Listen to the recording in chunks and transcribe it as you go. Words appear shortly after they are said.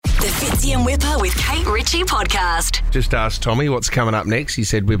Fitzy and Whipper with Kate Ritchie podcast. Just asked Tommy what's coming up next. He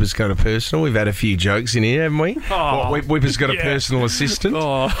said Whipper's got a personal. We've had a few jokes in here, haven't we? Whipper's got a personal assistant.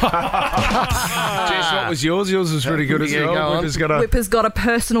 Jess, what was yours? Yours was pretty good as well. Whipper's got a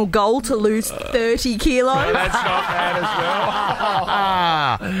personal goal to lose 30 kilos. That's not bad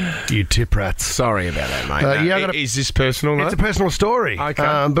as well. You tip rats. Sorry about that, mate. Is this personal, mate? It's a personal story.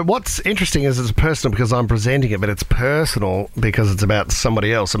 Okay. But what's interesting is it's personal because I'm presenting it, but it's personal because it's about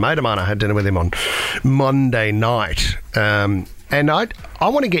somebody else. A mate of mine, I had dinner with him on Monday night. And I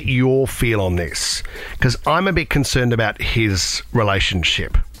want to get your feel on this because I'm a bit concerned about his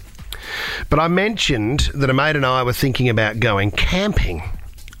relationship. But I mentioned that a mate and I were thinking about going camping.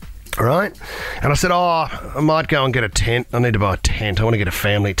 Right? And I said, I might go and get a tent. I need to buy a tent. I want to get a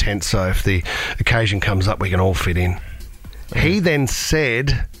family tent so if the occasion comes up, we can all fit in. He then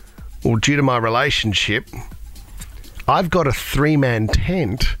said, well, due to my relationship, I've got a 3-man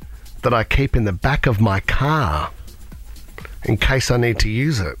tent that I keep in the back of my car in case I need to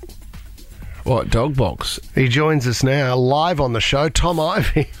use it. What, dog box? He joins us now live on the show, Tom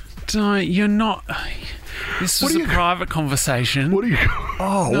Ivy. You're not... This was a private conversation. What are you...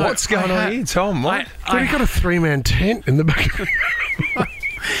 What's going on here, Tom? What? You've got a 3-man tent in the back of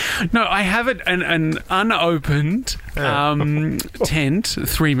No, I have an unopened tent,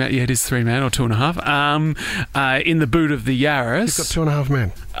 3-man. Yeah, it is 3-man or 2.5. In the boot of the Yaris. You've got 2.5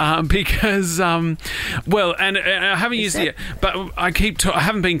 men. Because, I haven't used it yet, but I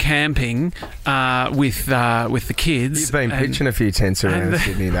haven't been camping with the kids. You've been pitching a few tents around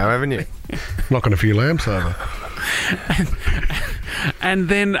Sydney, though, haven't you? Knocking a few lamps over. And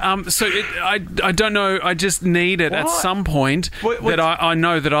then, I don't know. I just need it at some point that I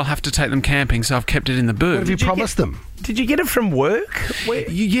know that I'll have to take them camping. So I've kept it in the boot. What have you promised them? Did you get it from work?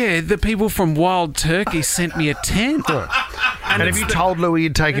 Yeah, the people from Wild Turkey sent me a tent. And have you told Louis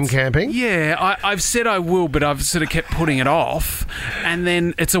you'd take him camping? Yeah, I've said I will, but I've sort of kept putting it off. And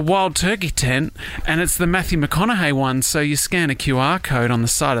then it's a Wild Turkey tent, and it's the Matthew McConaughey one. So you scan a QR code on the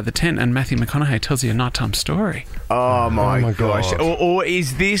side of the tent, and Matthew McConaughey tells you a nighttime story. Oh my gosh. God. Or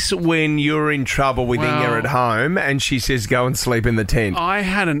is this when you're in trouble with Inga at home and she says go and sleep in the tent? I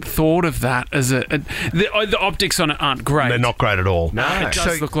hadn't thought of that as the optics on it aren't great. They're not great at all. No, it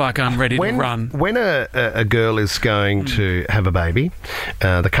does look like I'm ready to run. When a girl is going to have a baby,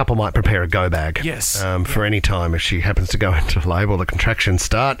 the couple might prepare a go bag. Yes. For any time if she happens to go into labour, the contractions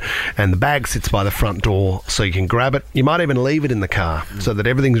start, and the bag sits by the front door so you can grab it. You might even leave it in the car so that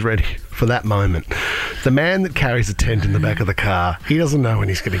everything's ready for that moment. The man that carries a tent in the back of the car, he doesn't know when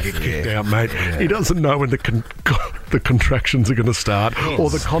he's going to get kicked out, mate. Yeah. He doesn't know when the contractions are going to start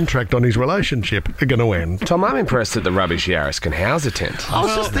or the contract on his relationship are going to end. Tom, I'm impressed that the rubbish Yaris can house a tent. I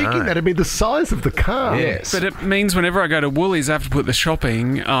was just thinking that it'd be the size of the car. Yes. But it means whenever I go to Woolies, I have to put the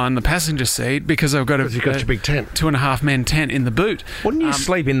shopping on the passenger seat because I've got you've got your big tent. 2.5 men tent in the boot. Wouldn't you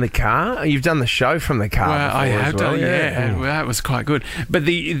sleep in the car? You've done the show from the car before I have as well. done, yeah. Well, that was quite good. But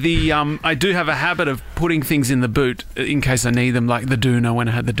I do have a habit of putting things in the boot in case I need them, like the doona when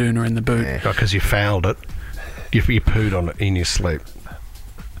I had the doona in the boot. Yeah. Because you fouled it. You pooed on it in your sleep.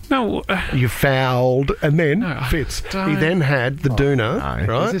 No. You fouled, and then, Fitz, he then had the doona,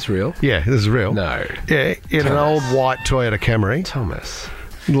 right? Is this real? Yeah, this is real. No. Yeah, in an old white Toyota Camry. Thomas.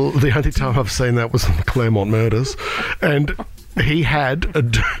 The only time I've seen that was on the Claremont murders. And he had a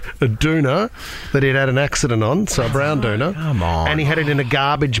doona that he'd had an accident on, so a brown doona. Come on. And he had it in a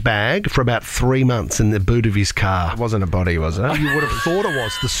garbage bag for about 3 months in the boot of his car. It wasn't a body, was it? You would have thought it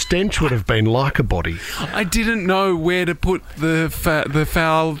was. The stench would have been like a body. I didn't know where to put the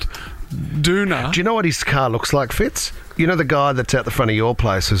fouled doona. Do you know what his car looks like, Fitz? You know the guy that's out the front of your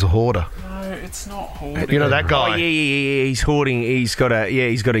place who's a hoarder? No, it's not hoarding. You know that guy? Oh, yeah. He's hoarding. He's got a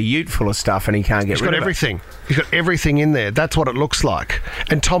ute full of stuff and he can't get rid of it. He's got everything. He's got everything in there. That's what it looks like.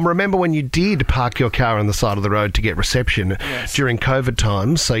 And Tom, remember when you did park your car on the side of the road to get reception during COVID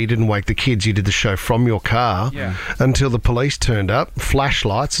times, so you didn't wake the kids, you did the show from your car until the police turned up,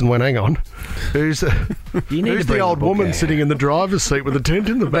 flashlights, and went, hang on, who's the old woman sitting in the driver's seat with a tent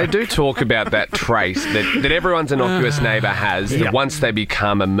in the back? They do talk about that trait that everyone's innocuous neighbour has, that once they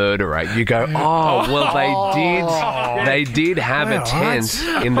become a murderer, you go, they did have a tent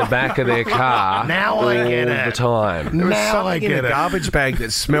in the back of their car all the time. There was something in a garbage bag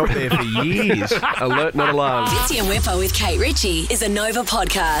that smelt there for years. Alert, not alarm. Fitzy and Whipper with Kate Ritchie is a Nova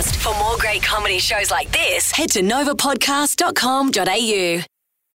podcast. For more great comedy shows like this, head to novapodcast.com.au.